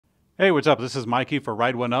Hey, what's up? This is Mikey for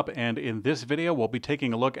Ride One Up, and in this video we'll be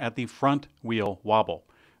taking a look at the front wheel wobble.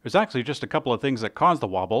 There's actually just a couple of things that cause the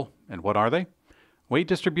wobble, and what are they? Weight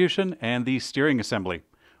distribution and the steering assembly.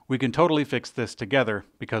 We can totally fix this together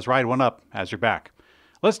because Ride One Up has your back.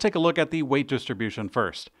 Let's take a look at the weight distribution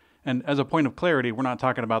first. And as a point of clarity, we're not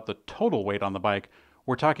talking about the total weight on the bike,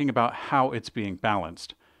 we're talking about how it's being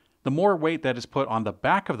balanced. The more weight that is put on the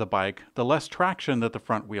back of the bike, the less traction that the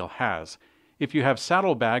front wheel has. If you have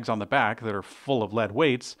saddlebags on the back that are full of lead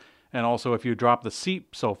weights, and also if you drop the seat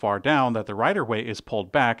so far down that the rider weight is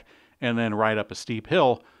pulled back and then ride up a steep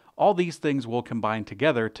hill, all these things will combine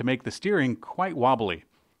together to make the steering quite wobbly.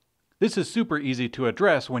 This is super easy to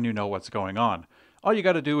address when you know what's going on. All you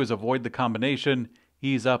got to do is avoid the combination,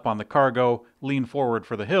 ease up on the cargo, lean forward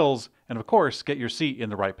for the hills, and of course get your seat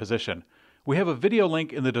in the right position. We have a video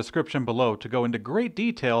link in the description below to go into great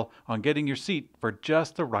detail on getting your seat for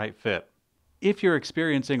just the right fit. If you're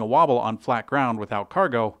experiencing a wobble on flat ground without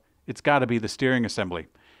cargo, it's got to be the steering assembly.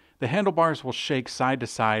 The handlebars will shake side to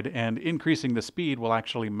side, and increasing the speed will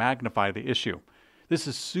actually magnify the issue. This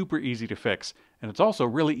is super easy to fix, and it's also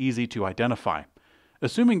really easy to identify.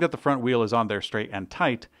 Assuming that the front wheel is on there straight and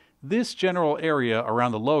tight, this general area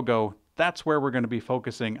around the logo, that's where we're going to be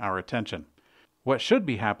focusing our attention. What should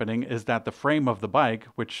be happening is that the frame of the bike,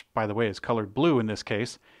 which by the way is colored blue in this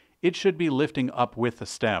case, it should be lifting up with the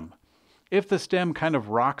stem. If the stem kind of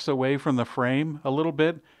rocks away from the frame a little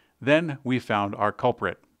bit, then we found our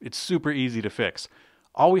culprit. It's super easy to fix.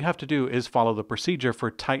 All we have to do is follow the procedure for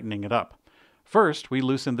tightening it up. First, we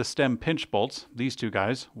loosen the stem pinch bolts, these two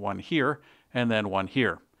guys, one here and then one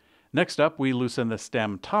here. Next up, we loosen the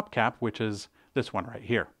stem top cap, which is this one right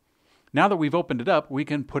here. Now that we've opened it up, we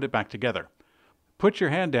can put it back together. Put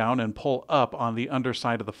your hand down and pull up on the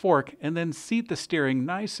underside of the fork, and then seat the steering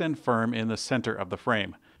nice and firm in the center of the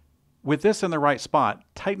frame. With this in the right spot,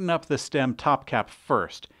 tighten up the stem top cap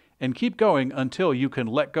first, and keep going until you can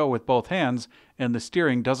let go with both hands and the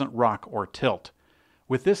steering doesn't rock or tilt.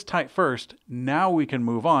 With this tight first, now we can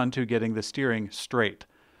move on to getting the steering straight.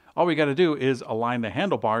 All we got to do is align the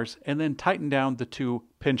handlebars and then tighten down the two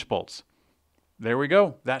pinch bolts. There we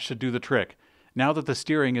go, that should do the trick. Now that the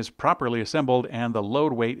steering is properly assembled and the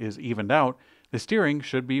load weight is evened out, the steering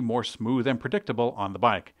should be more smooth and predictable on the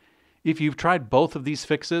bike. If you've tried both of these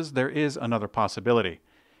fixes, there is another possibility.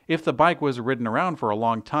 If the bike was ridden around for a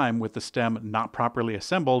long time with the stem not properly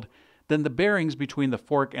assembled, then the bearings between the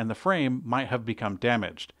fork and the frame might have become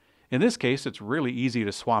damaged. In this case, it's really easy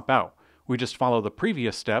to swap out. We just follow the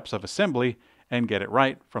previous steps of assembly and get it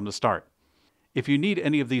right from the start. If you need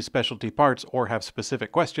any of these specialty parts or have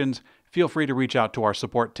specific questions, feel free to reach out to our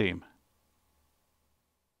support team.